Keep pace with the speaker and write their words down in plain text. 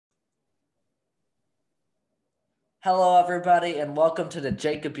Hello, everybody, and welcome to the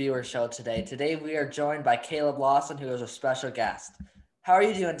Jacob Buer Show today. Today, we are joined by Caleb Lawson, who is a special guest. How are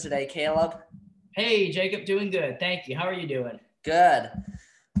you doing today, Caleb? Hey, Jacob, doing good. Thank you. How are you doing? Good.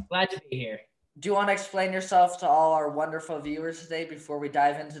 Glad to be here. Do you want to explain yourself to all our wonderful viewers today before we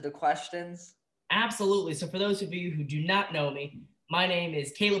dive into the questions? Absolutely. So, for those of you who do not know me, my name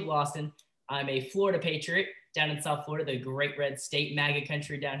is Caleb Lawson. I'm a Florida Patriot down in South Florida, the great red state, MAGA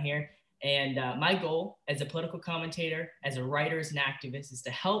country down here. And my goal as a political commentator, as a writer, as an activist, is to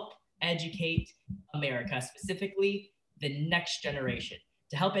help educate America, specifically the next generation.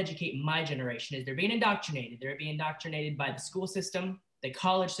 To help educate my generation, as they're being indoctrinated. They're being indoctrinated by the school system, the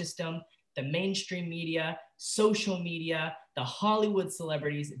college system, the mainstream media, social media, the Hollywood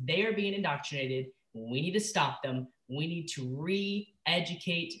celebrities. They are being indoctrinated. We need to stop them. We need to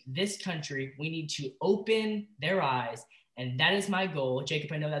re-educate this country. We need to open their eyes. And that is my goal.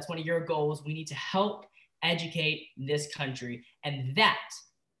 Jacob, I know that's one of your goals. We need to help educate this country. And that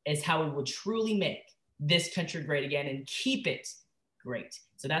is how we will truly make this country great again and keep it great.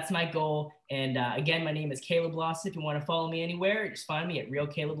 So that's my goal. And again, my name is Caleb Lawson. If you want to follow me anywhere, just find me at Real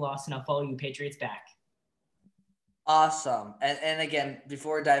Caleb Lawson. I'll follow you, Patriots back. Awesome. And again,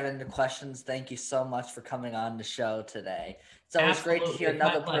 before we dive into questions, thank you so much for coming on the show today. It's always great to hear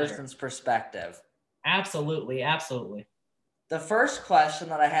another person's perspective. Absolutely. Absolutely. The first question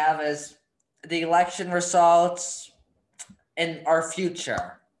that I have is the election results and our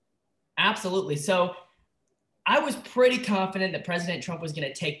future. Absolutely. So I was pretty confident that President Trump was going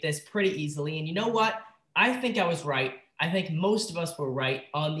to take this pretty easily. And you know what? I think I was right. I think most of us were right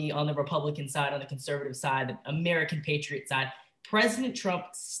on the Republican side, on the conservative side, the American patriot side. President Trump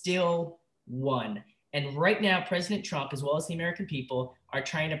still won. And right now, President Trump, as well as the American people, are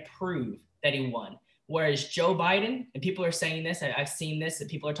trying to prove that he won. Whereas Joe Biden, and people are saying this, I've seen this, and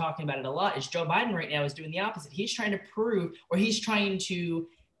people are talking about it a lot, is Joe Biden right now is doing the opposite. He's trying to prove, or he's trying to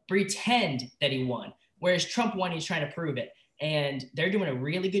pretend that he won. Whereas Trump won, he's trying to prove it. And they're doing a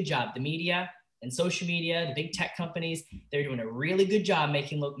really good job. The media and social media, the big tech companies, they're doing a really good job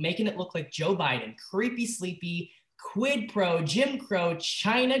making it look like Joe Biden, creepy, sleepy, quid pro, Jim Crow,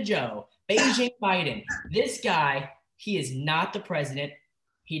 China Joe, Beijing Biden. This guy, he is not the president.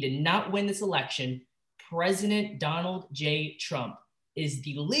 He did not win this election. President Donald J. Trump is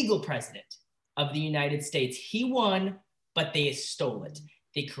the legal president of the United States. He won, but they stole it.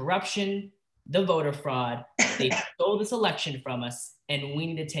 The corruption, the voter fraud, they stole this election from us, and we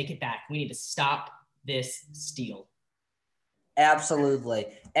need to take it back. We need to stop this steal. Absolutely.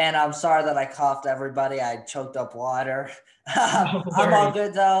 And I'm sorry that I coughed, everybody. I choked up water. I'm all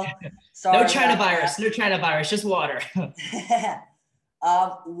good, though. Sorry. No China virus. No China virus. Just water.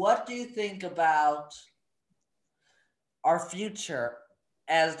 What do you think about our future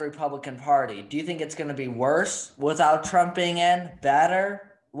as the Republican Party? Do you think it's going to be worse without Trump being in?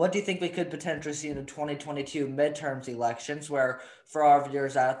 Better? What do you think we could potentially see in the 2022 midterms elections, where, for our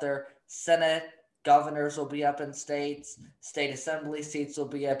viewers out there, Senate governors will be up in states, state assembly seats will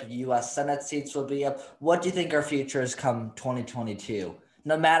be up, U.S. Senate seats will be up? What do you think our future is come 2022?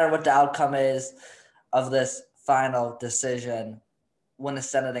 No matter what the outcome is of this final decision when the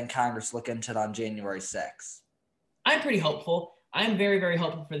Senate and Congress look into it on January 6th. I'm pretty hopeful. I'm very, very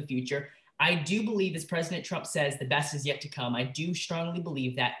hopeful for the future. I do believe, as President Trump says, the best is yet to come. I do strongly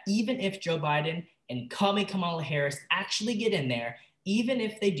believe that even if Joe Biden and Kamala Harris actually get in there, even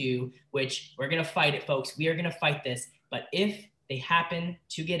if they do, which we're going to fight it, folks. We are going to fight this. But if they happen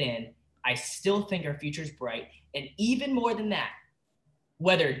to get in, I still think our future is bright. And even more than that,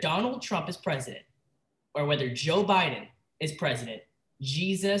 whether Donald Trump is president or whether Joe Biden is president,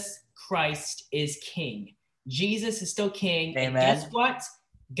 Jesus Christ is king. Jesus is still king. Amen. And guess what?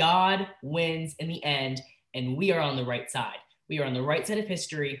 God wins in the end, and we are on the right side. We are on the right side of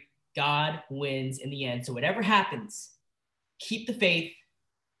history. God wins in the end. So whatever happens, keep the faith,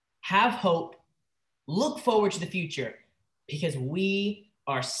 have hope, look forward to the future, because we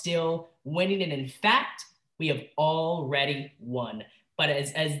are still winning. And in fact, we have already won. But as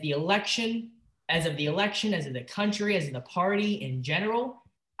of the election, as of the country, as of the party in general,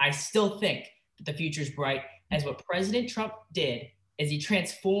 I still think that the future is bright. As what President Trump did is he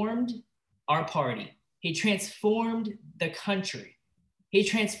transformed our party. He transformed the country. He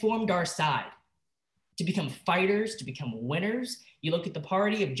transformed our side to become fighters, to become winners. You look at the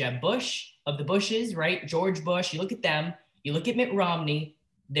party of Jeb Bush, of the Bushes, right? George Bush, you look at them. You look at Mitt Romney.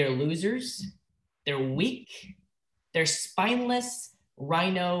 They're losers. They're weak. They're spineless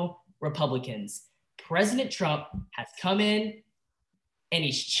rhino Republicans. President Trump has come in and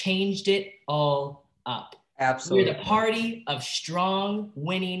he's changed it all up. Absolutely. We're the party of strong,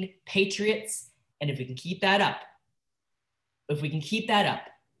 winning patriots. And if we can keep that up, If we can keep that up,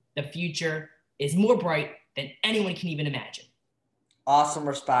 the future is more bright than anyone can even imagine. Awesome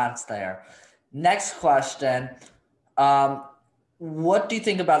response there. Next question. What do you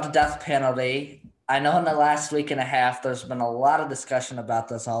think about the death penalty? I know in the last week and a half, there's been a lot of discussion about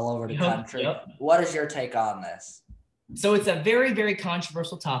this all over the country. Yep. What is your take on this? So it's a very, very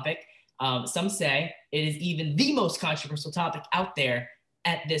controversial topic. Some say it is even the most controversial topic out there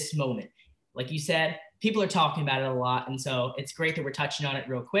at this moment. Like you said, people are talking about it a lot. And so it's great that we're touching on it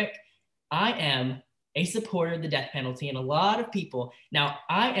real quick. I am a supporter of the death penalty, and a lot of people. Now,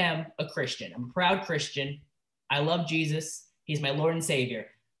 I am a Christian. I'm a proud Christian. I love Jesus. He's my Lord and Savior.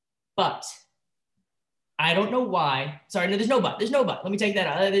 But I don't know why. Sorry, no, there's no but. There's no but. Let me take that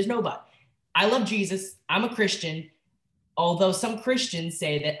out. There's no but. I love Jesus. I'm a Christian. Although some Christians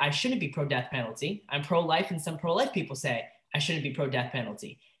say that I shouldn't be pro-death penalty. I'm pro-life, and some pro-life people say I shouldn't be pro-death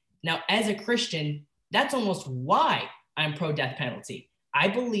penalty. Now, as a Christian, that's almost why I'm pro-death penalty. I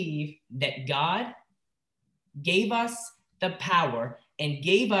believe that God gave us the power and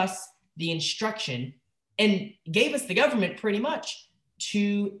gave us the instruction and gave us the government pretty much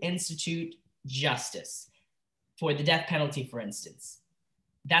to institute justice for the death penalty, for instance.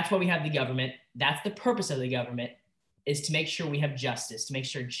 That's why we have the government. That's the purpose of the government, is to make sure we have justice, to make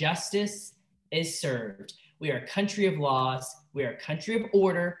sure justice is served. We are a country of laws. We are a country of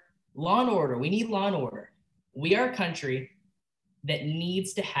order, law and order. We need law and order. We are a country that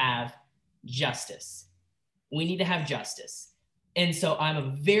needs to have justice. We need to have justice. And so I'm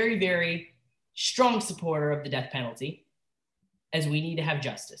a very, very strong supporter of the death penalty, as we need to have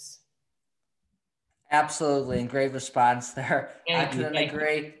justice. Absolutely. And great response there. I couldn't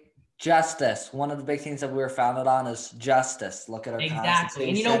agree. Justice. One of the big things that we were founded on is justice. Look at our Constitution.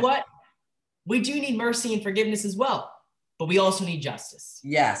 And you know what? We do need mercy and forgiveness as well, but we also need justice.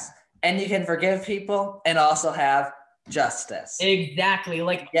 Yes. And you can forgive people and also have justice. Exactly.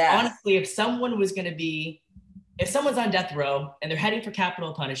 Like, honestly, if someone's on death row and they're heading for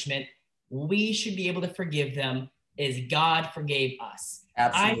capital punishment, we should be able to forgive them as God forgave us.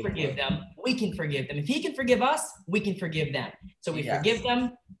 Absolutely. I forgive them. We can forgive them. If he can forgive us, we can forgive them. So we forgive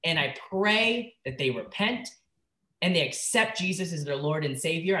them, and I pray that they repent and they accept Jesus as their Lord and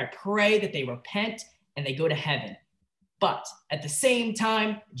Savior. I pray that they repent and they go to heaven. But at the same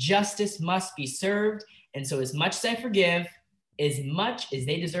time, justice must be served. And so as much as I forgive, as much as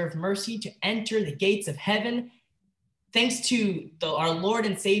they deserve mercy to enter the gates of heaven, thanks to our Lord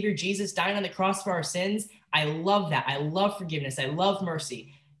and Savior, Jesus dying on the cross for our sins, I love that. I love forgiveness. I love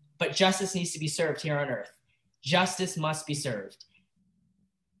mercy. But justice needs to be served here on earth. Justice must be served.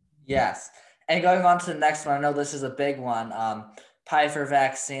 Yes. And going on to the next one, I know this is a big one. Pfizer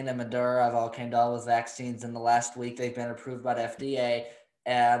vaccine and Moderna have all came down with vaccines in the last week. They've been approved by the FDA.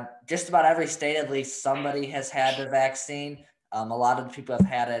 And just about every state, at least somebody has had the vaccine. A lot of the people have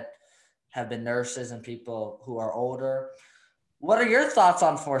had it have been nurses and people who are older. What are your thoughts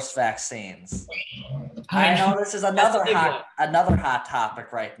on forced vaccines? I know this is another hot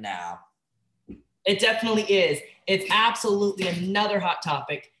topic right now. It definitely is. It's absolutely another hot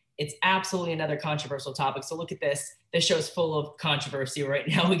topic. It's absolutely another controversial topic. So look at this. This show's full of controversy right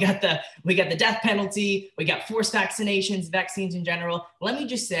now. We got the death penalty. We got forced vaccinations, vaccines in general. Let me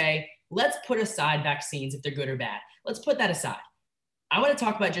just say, let's put aside vaccines if they're good or bad. Let's put that aside. I want to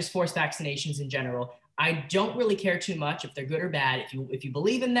talk about just forced vaccinations in general. I don't really care too much if they're good or bad. If you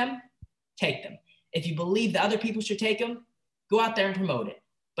believe in them, take them. If you believe that other people should take them, go out there and promote it.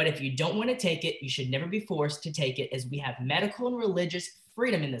 But if you don't want to take it, you should never be forced to take it, as we have medical and religious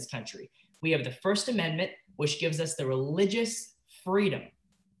freedom in this country. We have the First Amendment, which gives us the religious freedom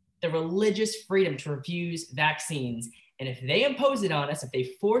to refuse vaccines. And if they impose it on us, if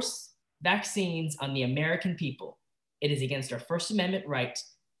they force vaccines on the American people, it is against our First Amendment right.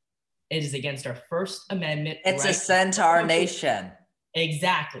 It is against our First Amendment right. It's a sin to our nation.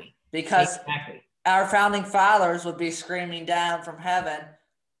 Exactly. Because our founding fathers would be screaming down from heaven,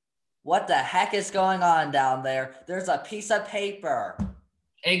 what the heck is going on down there? There's a piece of paper.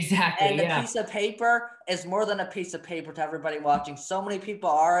 Exactly. And the piece of paper is more than a piece of paper to everybody watching. So many people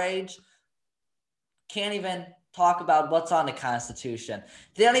our age can't even talk about what's on the Constitution.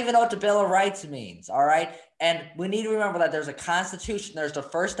 They don't even know what the Bill of Rights means, all right? And we need to remember that there's a Constitution, there's the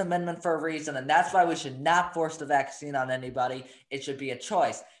First Amendment for a reason, and that's why we should not force the vaccine on anybody. It should be a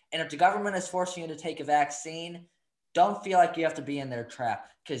choice. And if the government is forcing you to take a vaccine, don't feel like you have to be in their trap,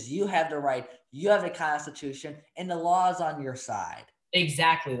 because you have the right, you have the Constitution, and the law is on your side.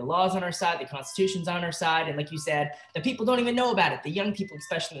 Exactly. The law is on our side. The Constitution's on our side. And like you said, the people don't even know about it. The young people,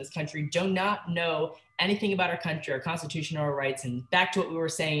 especially in this country, do not know anything about our country, our Constitution, or our rights. And back to what we were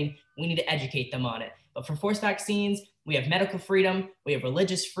saying, we need to educate them on it. But for forced vaccines, We have medical freedom, we have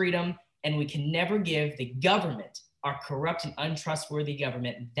religious freedom, and we can never give the government, our corrupt and untrustworthy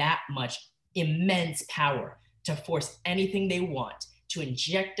government, that much immense power to force anything they want, to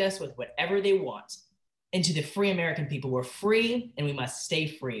inject us with whatever they want into the free American people. We're free and we must stay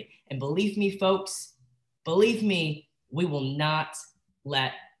free. And believe me, folks, believe me, we will not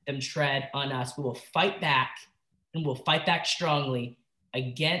let them tread on us. We will fight back, and we'll fight back strongly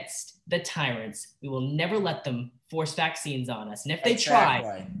against the tyrants. We will never let them force vaccines on us. And if they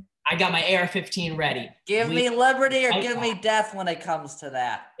try, I got my AR-15 ready. Give me liberty or give me death when it comes to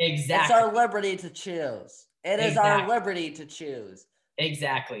that. Exactly. It's our liberty to choose. It is our liberty to choose.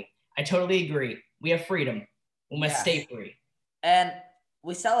 Exactly. I totally agree. We have freedom. We must stay free. And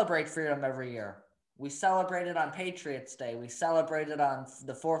we celebrate freedom every year. We celebrate it on Patriots Day. We celebrate it on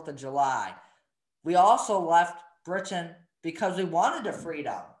the 4th of July. We also left Britain because we wanted a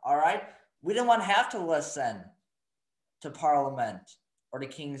freedom, all right? We didn't want to have to listen to Parliament or the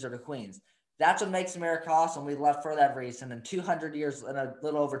kings or the queens. That's what makes America awesome. We left for that reason. And 200 years, and a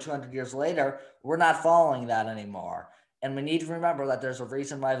little over 200 years later, we're not following that anymore. And we need to remember that there's a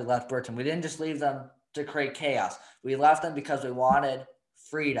reason why we left Britain. We didn't just leave them to create chaos. We left them because we wanted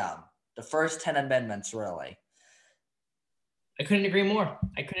freedom. The first 10 amendments, really. I couldn't agree more.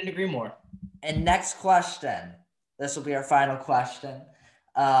 I couldn't agree more. And next question. This will be our final question.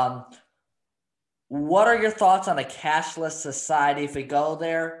 What are your thoughts on a cashless society if we go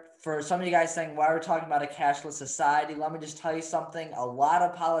there? For some of you guys saying, why are we talking about a cashless society? Let me just tell you something. A lot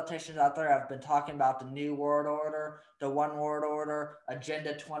of politicians out there have been talking about the New World Order, the One World Order,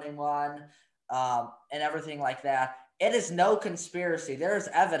 Agenda 21, and everything like that. It is no conspiracy. There is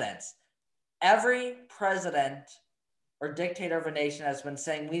evidence. Every president or dictator of a nation has been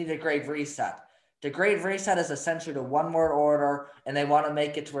saying we need a great reset. The Great Reset is essentially the One World Order, and they want to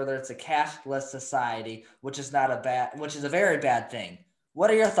make it to where it's a cashless society, which is a very bad thing.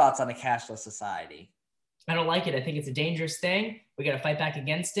 What are your thoughts on a cashless society? I don't like it. I think it's a dangerous thing. We got to fight back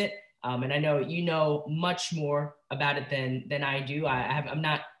against it. And I know you know much more about it than I do. I'm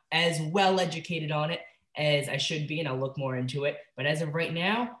not as well educated on it as I should be, and I'll look more into it. But as of right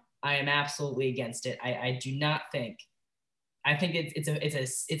now, I am absolutely against it. I do not think. I think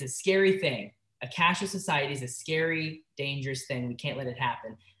it's a scary thing. A cashless society is a scary, dangerous thing. We can't let it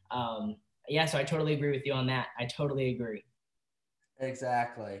happen. So I totally agree with you on that. I totally agree.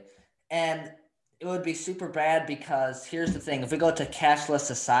 Exactly. And it would be super bad because here's the thing. If we go to cashless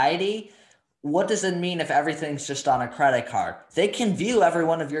society, what does it mean if everything's just on a credit card? They can view every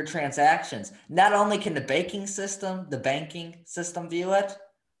one of your transactions. Not only can the banking system view it,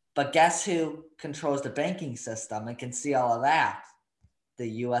 but guess who controls the banking system and can see all of that? The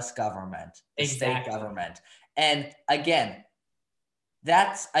U.S. government, the state government. And again,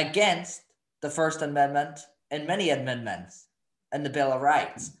 that's against the First Amendment and many amendments and the Bill of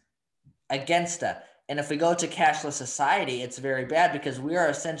Rights. Against it. And if we go to cashless society, it's very bad because we are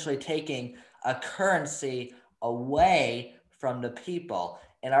essentially taking a currency away from the people.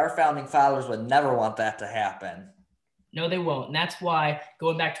 And our founding fathers would never want that to happen. No, they won't. And that's why,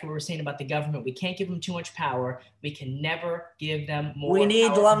 going back to what we were saying about the government, we can't give them too much power. We can never give them more We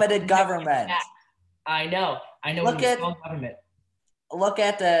need power. limited government. I know. Look at government. Look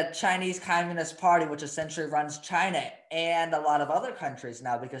at the Chinese Communist Party, which essentially runs China and a lot of other countries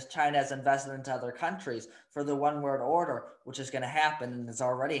now because China has invested into other countries for the One World Order, which is going to happen and is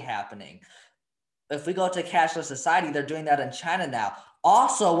already happening. If we go to cashless society, they're doing that in China now.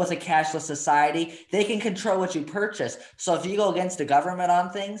 Also, with a cashless society, they can control what you purchase. So if you go against the government on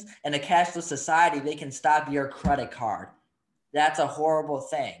things, in a cashless society, they can stop your credit card. That's a horrible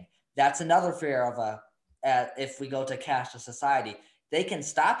thing. That's another fear of if we go to cashless society. They can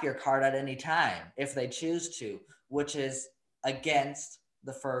stop your card at any time if they choose to, which is against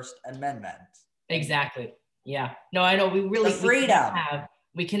the First Amendment. Exactly. Yeah. No, I know. We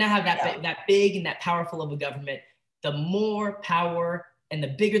cannot have that big and that powerful of a government. The more power and the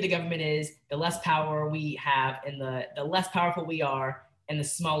bigger the government is, the less power we have, and the less powerful we are, and the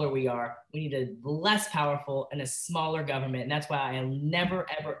smaller we are. We need a less powerful and a smaller government. And that's why I'll never,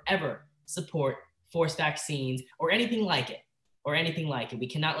 ever, ever support forced vaccines or anything like it. We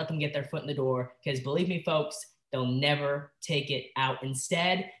cannot let them get their foot in the door because believe me, folks, they'll never take it out.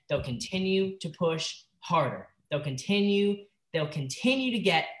 Instead, they'll continue to push harder. They'll continue to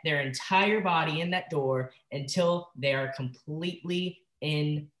get their entire body in that door until they are completely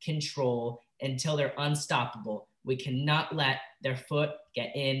in control, until they're unstoppable. We cannot let their foot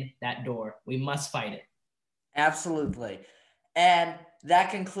get in that door. We must fight it. Absolutely. And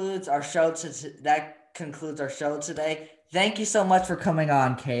that concludes our show today. Thank you so much for coming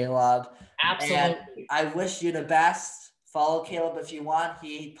on, Caleb. Absolutely. And I wish you the best. Follow Caleb if you want.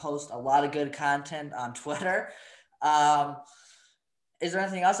 He posts a lot of good content on Twitter. Is there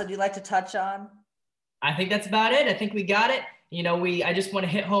anything else that you'd like to touch on? I think that's about it. I think we got it. I just want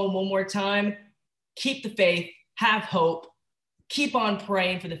to hit home one more time. Keep the faith, have hope, keep on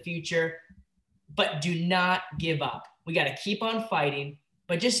praying for the future, but do not give up. We got to keep on fighting,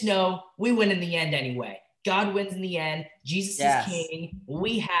 but just know we win in the end anyway. God wins in the end. Jesus is King.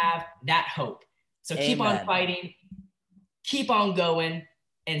 We have that hope. So keep on fighting, keep on going,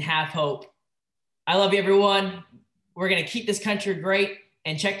 and have hope. I love you, everyone. We're going to keep this country great.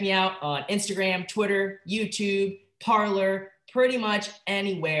 And check me out on Instagram, Twitter, YouTube, Parler, pretty much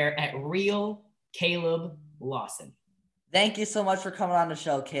anywhere at Real Caleb Lawson. Thank you so much for coming on the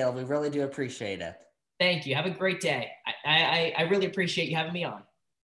show, Caleb. We really do appreciate it. Thank you. Have a great day. I really appreciate you having me on.